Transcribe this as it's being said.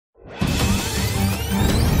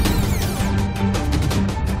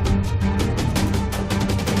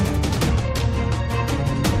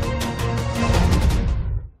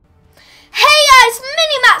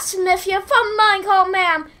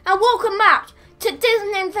and welcome back to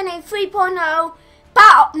Disney Infinity 3.0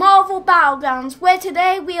 Marvel Battlegrounds, where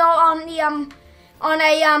today we are on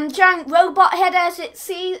a giant robot head, as it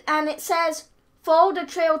sees, and it says follow the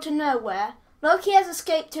trail to nowhere. Loki has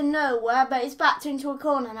escaped to nowhere, but he's backed into a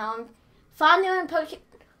corner now and finally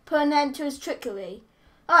put an end to his trickery.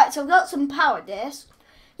 Alright, so I've got some power discs.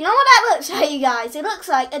 You know what that looks like, you guys? It looks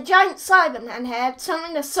like a giant Cyberman head,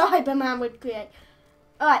 something the Cyberman would create.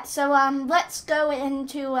 Alright, so let's go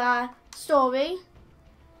into story.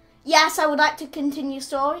 Yes, I would like to continue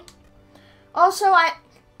story. Also,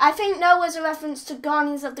 I think Noah's a reference to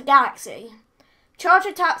Guardians of the Galaxy. Charge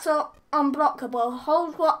attacks are unblockable.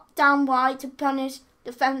 Hold down Y to punish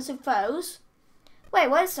defensive foes. Wait,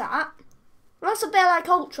 what is that? Looks a bit like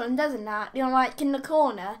Ultron, doesn't that? You know, like in the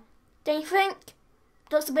corner. Do you think?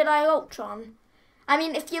 Looks a bit like Ultron. I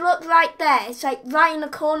mean, if you look right there, it's like right in the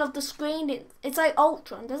corner of the screen. It's like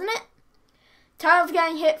Ultron, doesn't it? Tired of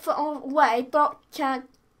getting hit for away, block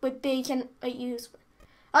with B can use.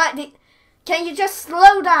 Alright, can you just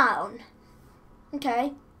slow down?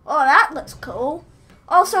 Okay. Oh, that looks cool.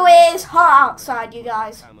 Also, it is hot outside, you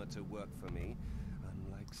guys.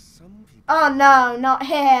 Oh no, not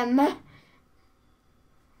him.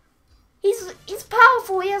 He's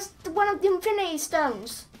powerful. He has one of the Infinity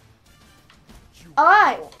Stones.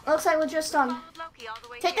 Alright, looks like we're just on.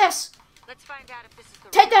 Take this. Let's find out if this is the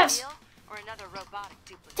Take this. or another robotic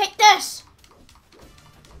duplicate. Take this.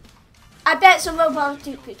 I bet it's a robotic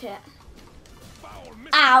duplicate.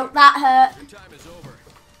 Ow, that hurt.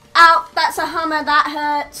 Ow, that's a hammer, that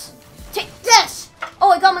hurts. Take this.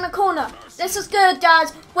 Oh, I got him in a corner. This is good,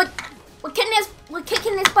 guys. We're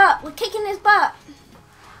kicking his butt. We're kicking his butt.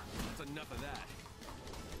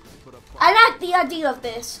 I like the idea of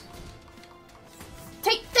this.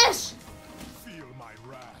 Take this. Feel my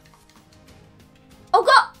wrath. Oh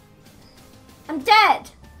God, I'm dead.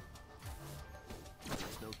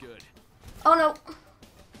 That's no good. Oh no.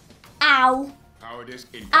 Ow. Power disc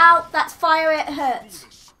in. Ow, that's fire, it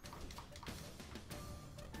hurts.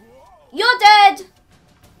 You're dead.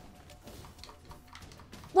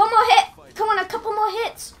 One more hit. Come on, a couple more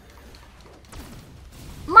hits.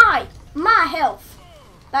 My health.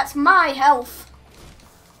 That's my health.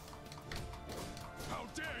 How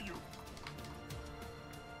dare you?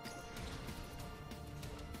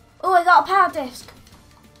 Oh, I got a power disc.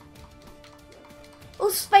 Oh,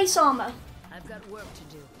 space armor. I've got work to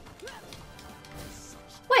do.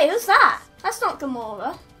 Wait, who's that? That's not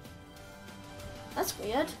Gamora. That's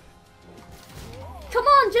weird. Come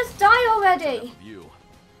on, just die already.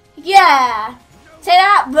 Yeah. Say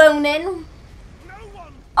that, Ronin.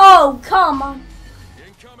 Oh, come on.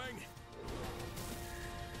 Incoming.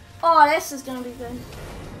 Oh, this is gonna be good.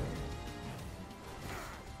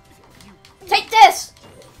 Take this.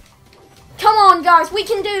 Come on, guys. We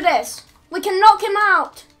can do this. We can knock him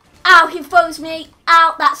out. Ow, he froze me.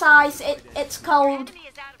 Ow, that's ice. It's cold. Your enemy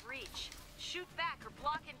is out of reach. Shoot back or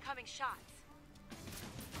block incoming shots.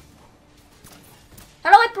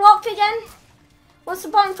 How do I block again? What's the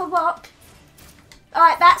button for block?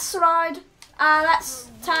 Alright, that's slide. That's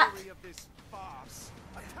attack.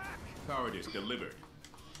 Power disc delivered.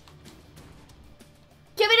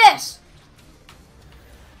 Give me this.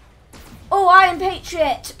 Oh, Iron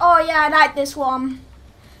Patriot. Oh yeah, I like this one.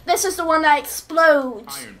 This is the one that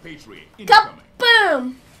explodes. Iron Patriot incoming.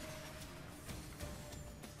 Kaboom!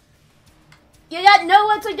 You got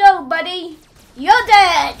nowhere to go, buddy. You're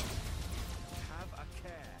dead.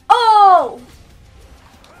 Oh!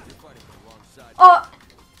 Oh!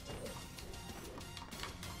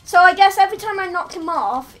 So I guess every time I knock him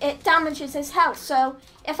off, it damages his health. So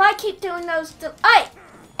if I keep doing those,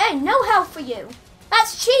 hey, no health for you.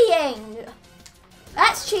 That's cheating.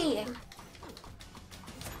 That's cheating.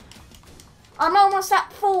 I'm almost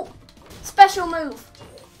at full special move.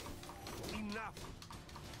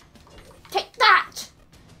 Take that.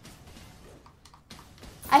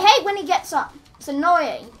 I hate when he gets up. It's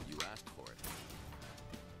annoying. You asked for it.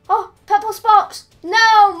 Oh, purple sparks.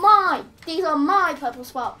 No, mine. These are my purple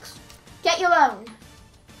sparks. Get your own.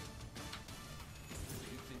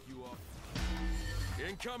 You think you are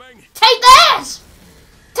incoming? Take this.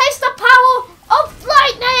 Taste the power of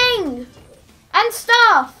lightning and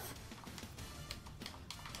stuff.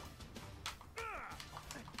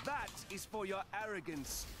 That is for your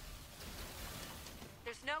arrogance.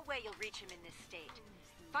 There's no way you'll reach him in this state.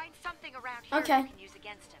 Find something around here Okay. you can use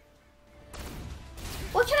against him.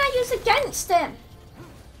 What can I use against him?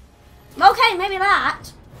 Okay, maybe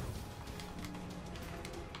that.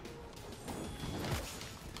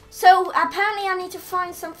 So apparently I need to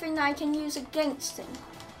find something that I can use against him.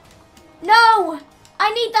 No!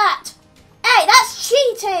 I need that! Hey, that's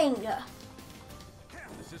cheating!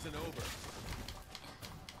 This isn't over.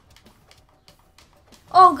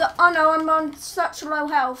 Oh, God. Oh no, I'm on such low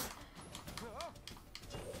health.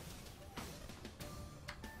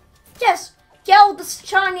 Yes, get all the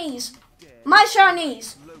Chinese. My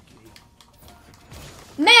Chinese.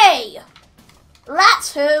 Me!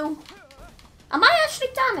 That's who. Am I actually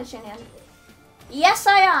damaging him? Yes,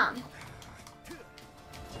 I am.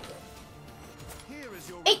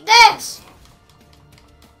 Eat this!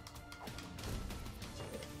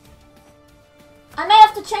 I may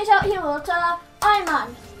have to change out hero to Iron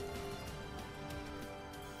Man.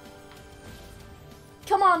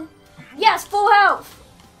 Come on. Yes, full health.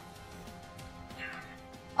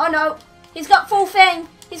 Oh no. He's got full thing.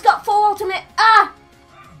 He's got full ultimate. Ah!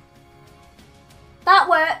 That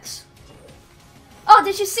works. Oh,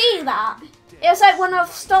 did you see that? It was like one of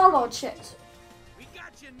Star-Lord's ships. We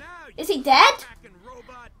got you now, Is he dead? fucking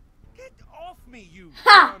robot. Get off me, you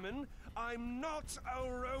Ha! vermin. I'm not a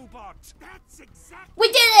robot. That's exactly We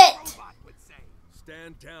did what a it! robot would say.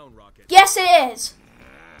 Stand down, Rocket. Yes, it is.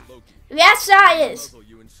 Loki. Yes, I is. Muzzle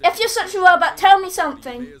you and say If you're such a robot, tell me you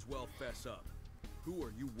something. may as well fess up. Who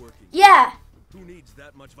are you working? Yeah. Who needs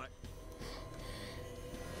that much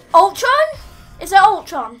Ultron? Is it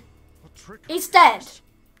Ultron? What trick? He's dead.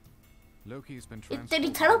 Loki has been Did he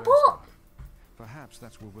transported to teleport? Westview. Perhaps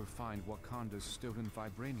that's where we'll find Wakanda's stolen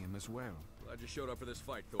vibranium as well. Glad you showed up for this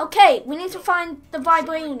fight, Thor. Okay, we need to find the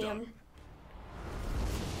vibranium.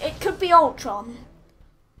 It could be Ultron.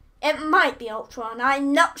 It might be Ultron,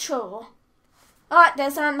 I'm not sure. Alright,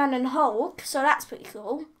 there's Ant-Man and Hulk, so that's pretty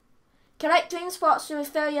cool. Collect dream spots to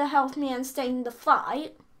refill your health me and stay in the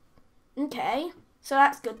fight. Okay, so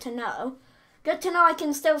that's good to know. Good to know I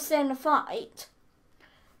can still stay in the fight.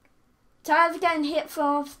 Tired of getting hit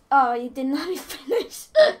from... Oh, you didn't let me finish.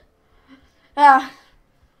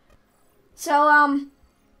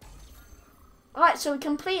 Alright, so we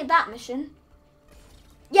completed that mission.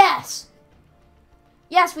 Yes!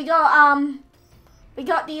 Yes, we got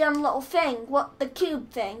the little thing. What, the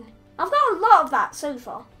cube thing. I've got a lot of that so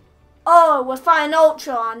far. Oh, we're fighting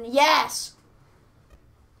Ultron. Yes!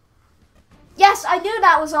 Yes, I knew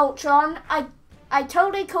that was Ultron. I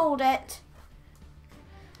totally called it.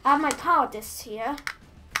 I have my power discs here.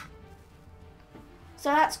 So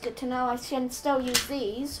that's good to know. I can still use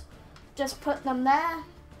these. Just put them there.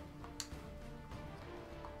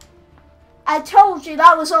 I told you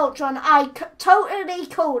that was Ultron. I totally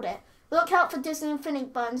called it. Look out for Disney Infinity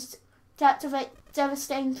Buttons to activate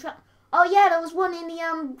devastating Oh yeah, there was one in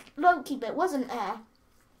the Loki bit, wasn't there?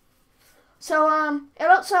 So it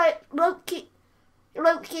looks like Loki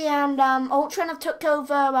and Ultron have took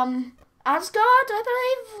over Asgard, I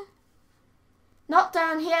believe. Not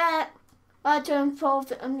down here. To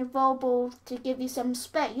involve invulnerable to give you some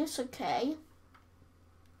space, okay.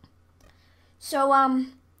 So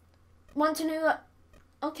want to know?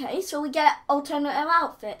 Okay, so we get alternative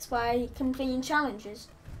outfits by completing challenges.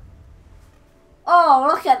 Oh,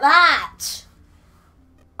 look at that!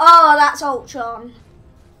 Oh, that's Ultron.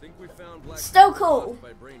 Think we found Black Still cool.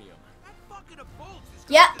 Vibranium. That bucket of bolts is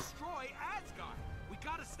Yep. gonna destroy Asgard. We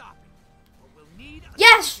gotta stop it. Or we'll need a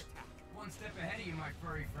Yes! One step ahead of you, my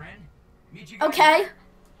furry friend. Meet you guys Okay. there.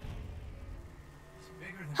 It's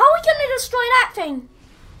bigger than How are we gonna destroy that thing?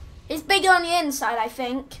 It's bigger on the inside, I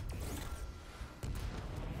think.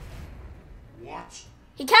 What?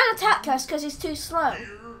 He can't attack us because he's too slow.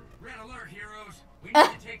 Red alert, heroes. We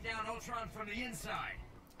need to take down Ultron from the inside.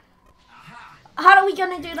 Aha! How are we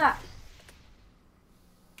gonna do that?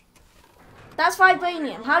 That's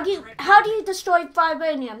vibranium. How do you destroy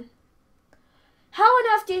vibranium? How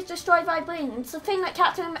on earth do you destroy vibranium? It's the thing that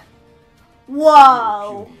Captain America...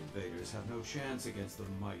 Whoa! Puny invaders have no chance against the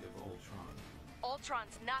might of Ultron.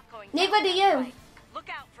 Ultron's not going Neither down do that you. way. Look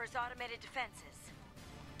out for his automated defenses.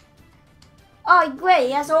 Oh, great.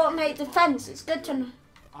 He has automated defense. It's good to know.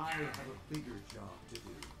 I have a bigger job to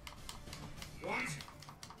do. What?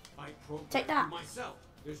 I programmed Take that. you myself.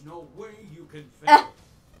 There's no way you can Uh, fail.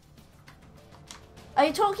 Are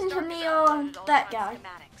you talking to Start me with or uploaded that Ultron guy?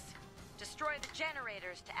 schematics. Destroy the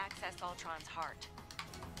generators to access Ultron's heart.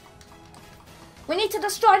 We need to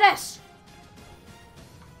destroy this.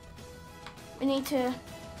 We need to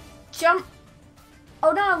jump.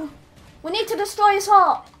 Oh no. We need to destroy his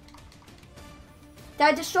heart. Did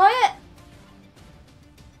I destroy it?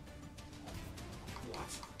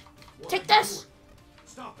 What Take are you this. doing?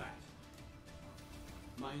 Stop that.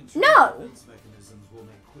 My No. internal defense mechanisms will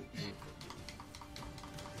make quick work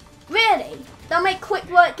of you. Really? They'll make quick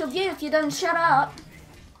work of you if you don't shut up.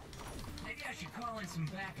 Maybe I should call in some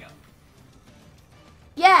backup.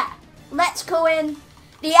 Yeah. Let's call in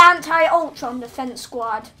the anti-Ultron defense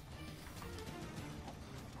squad.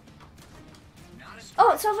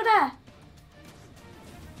 Oh, it's over there.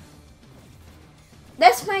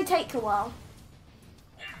 This may take a while.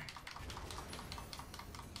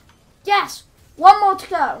 Yes, one more to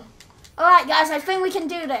go. Alright guys, I think we can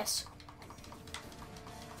do this.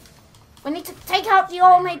 We need to take out the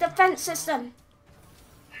army defense system.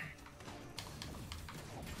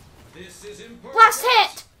 This is important. Last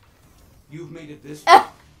hit! You've made it this far,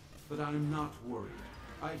 but I'm not worried.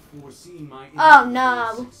 I foresee my Oh,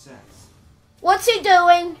 inevitable no. success. What's he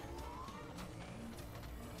doing?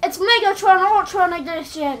 It's Megatron Ultron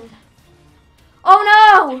edition. Oh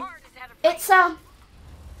no! It's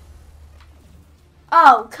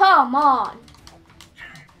Oh, come on.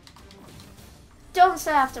 Don't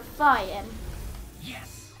say I have to fight him.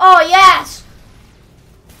 Yes. Oh, yes!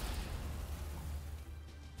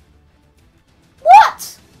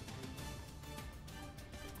 What?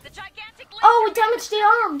 The gigantic Oh, we laser damaged the beam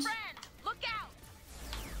is arms. your friend. Look out!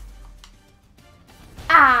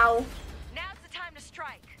 Ow. Now's the time to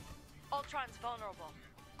strike. Ultron's vulnerable.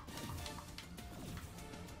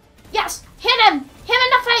 Yes! Hit him! Hit him in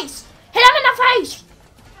the face! Hit him in the face!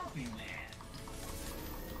 Don't be mad.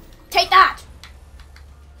 Take that!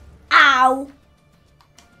 Ow!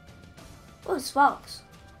 Oh, sparks.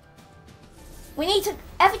 We need to,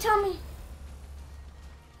 every time he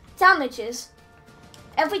damages,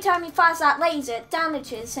 every time he fires that laser, it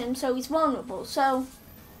damages him, so he's vulnerable. So,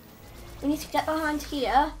 we need to get behind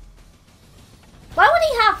here. Why would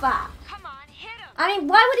he have that? Come on, hit him! I mean,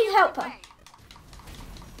 why would he help her? Way.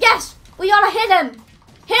 Yes! We gotta hit him!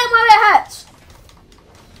 Hit him where it hurts!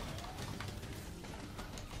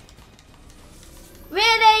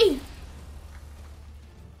 Really?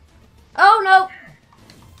 Oh no!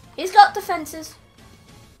 He's got defenses.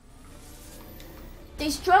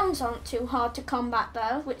 These drones aren't too hard to combat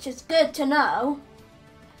though, which is good to know.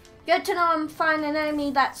 Good to know I'm finding an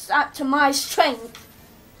enemy that's up to my strength.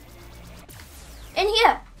 In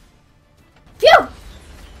here! Phew!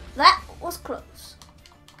 That was close.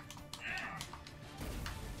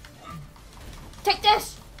 Take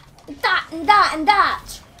this! And that, and that, and that!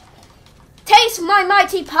 Taste my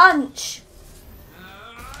mighty punch!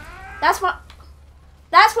 That's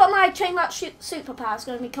what my trademark superpower is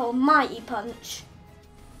going to be called, Mighty Punch.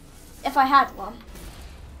 If I had one.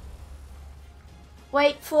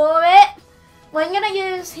 Wait for it. We're going to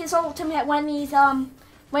use his ultimate when he's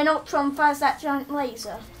when Ultron fires that giant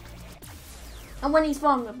laser. And when he's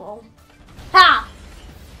vulnerable. Ha!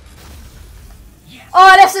 Yes.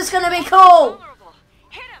 Oh, this is going to be cool! Vulnerable.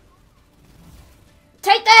 Hit him!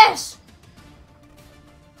 Take this!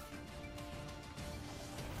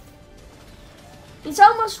 He's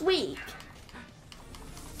almost weak.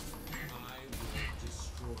 I will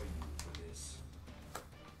destroy you for this.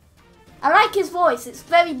 I like his voice, it's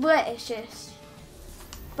very Britishish.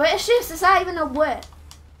 Britishish is not even a word.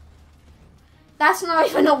 That's not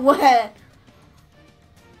even a word.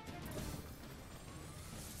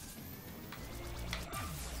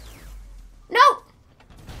 No!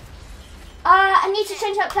 I need to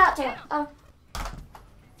change that character.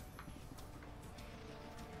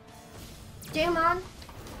 Do you, man?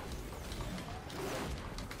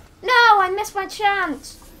 No, I missed my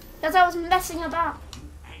chance. Because I was messing about.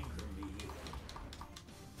 Anger me.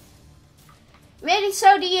 Really,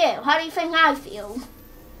 so do you. How do you think I feel?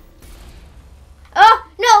 Oh,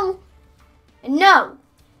 no! No!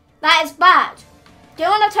 That is bad. Do you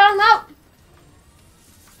want to turn him out?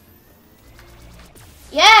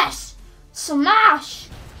 Yes! Smash!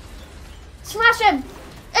 Smash him!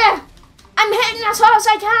 I'm hitting as hard as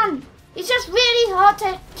I can! He's just really hard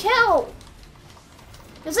to kill!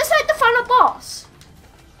 Is this like the final boss?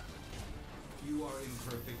 You are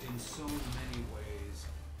imperfect in so many ways.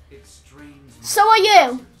 It strains my So are you.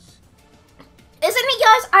 senses. Isn't he,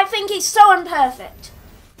 guys? I think he's so imperfect.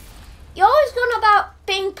 You're always going about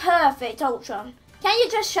being perfect, Ultron. Can you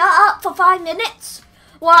just shut up for 5 minutes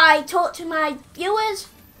while I talk to my viewers?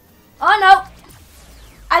 Oh no.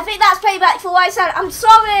 I think that's payback for what I said. I'm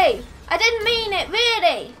sorry. I didn't mean it,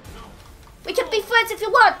 really. We can be friends if you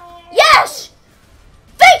want. Yes!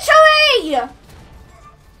 Victory!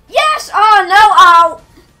 Yes! Oh no, oh.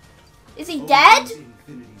 Is he dead? Odin's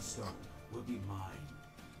Infinity Stone will be mine.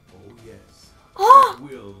 Oh yes. Oh,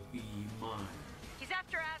 It will be mine. He's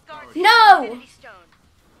after Asgard's No. Infinity Stone.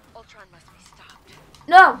 Ultron must be stopped.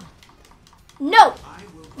 no. No. I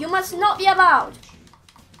will You must not be allowed.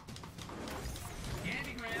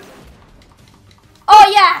 Candy grab. Oh,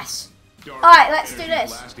 yes. Alright, let's do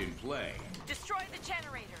this. Blast in play. Destroy the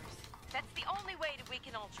generators. That's the only way to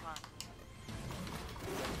weaken Ultron.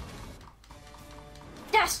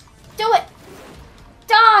 Yes, do it.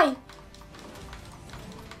 Die.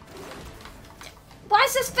 Why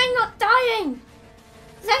is this thing not dying?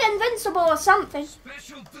 Is it invincible or something?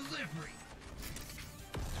 Special delivery.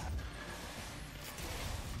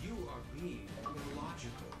 You are being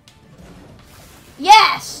illogical.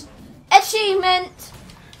 Yes! Achievement!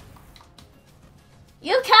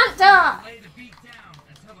 You can't die! Lay the beat down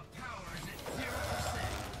until the power is at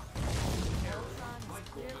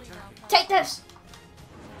 0%. Take this!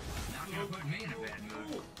 Not gonna put me in a bad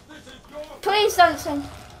mood. Please don't sing.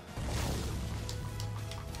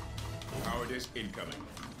 Cowardice incoming.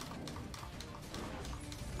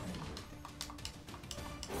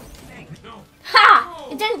 Hey, no. Ha!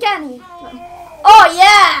 It didn't get any. Oh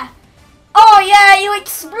yeah! Oh yeah, you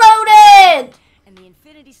exploded! And the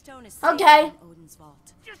Infinity Stone is Okay. safe in Odin's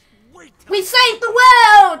vault. Just wait till We saved the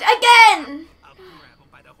world! Again! I'll grab him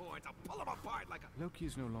by the horns. I'll pull him apart like a... Loki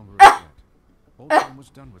is no longer a threat. Ultron was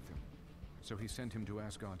done with him. So he sent him to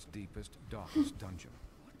Asgard's deepest, darkest dungeon.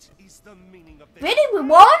 What is the meaning of this? Really? We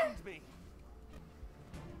won? Find me.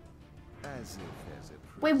 As if there's a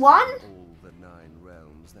We priest won? in all the 9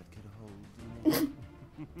 realms that could hold me.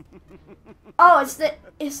 Oh, is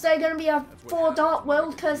there gonna be a 4 dark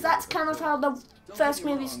world? Because that's kind of how the first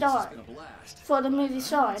movie started. For the movie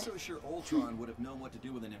started. So sure Ultron would have known what to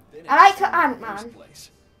do with an Infinity I like Stone in the Ant-Man. first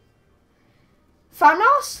place.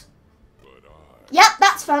 Thanos? Yep,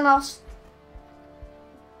 that's Thanos.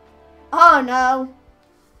 Oh no.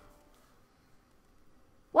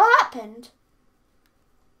 What happened?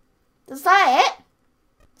 Is that it?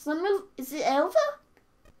 Is it over?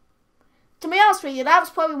 To be honest with you, that was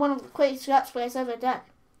probably one of the quickest Let's Plays ever done.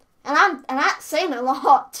 And that's saying a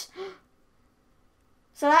lot.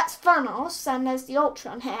 So that's Thanos, and there's the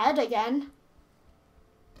Ultron head again.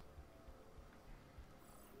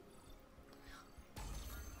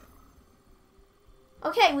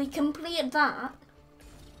 Okay, we completed that.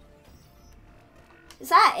 Is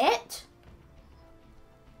that it?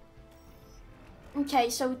 Okay,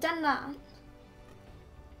 so we've done that.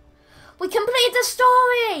 We completed the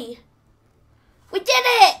story! We did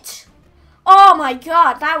it! Oh my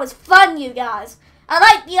god, that was fun, you guys. I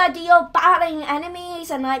like the idea of battling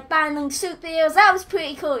enemies and like battling superheroes. That was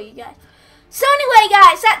pretty cool, you guys. So anyway,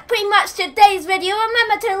 guys, that's pretty much today's video.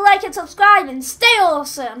 Remember to like and subscribe and stay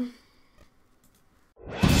awesome.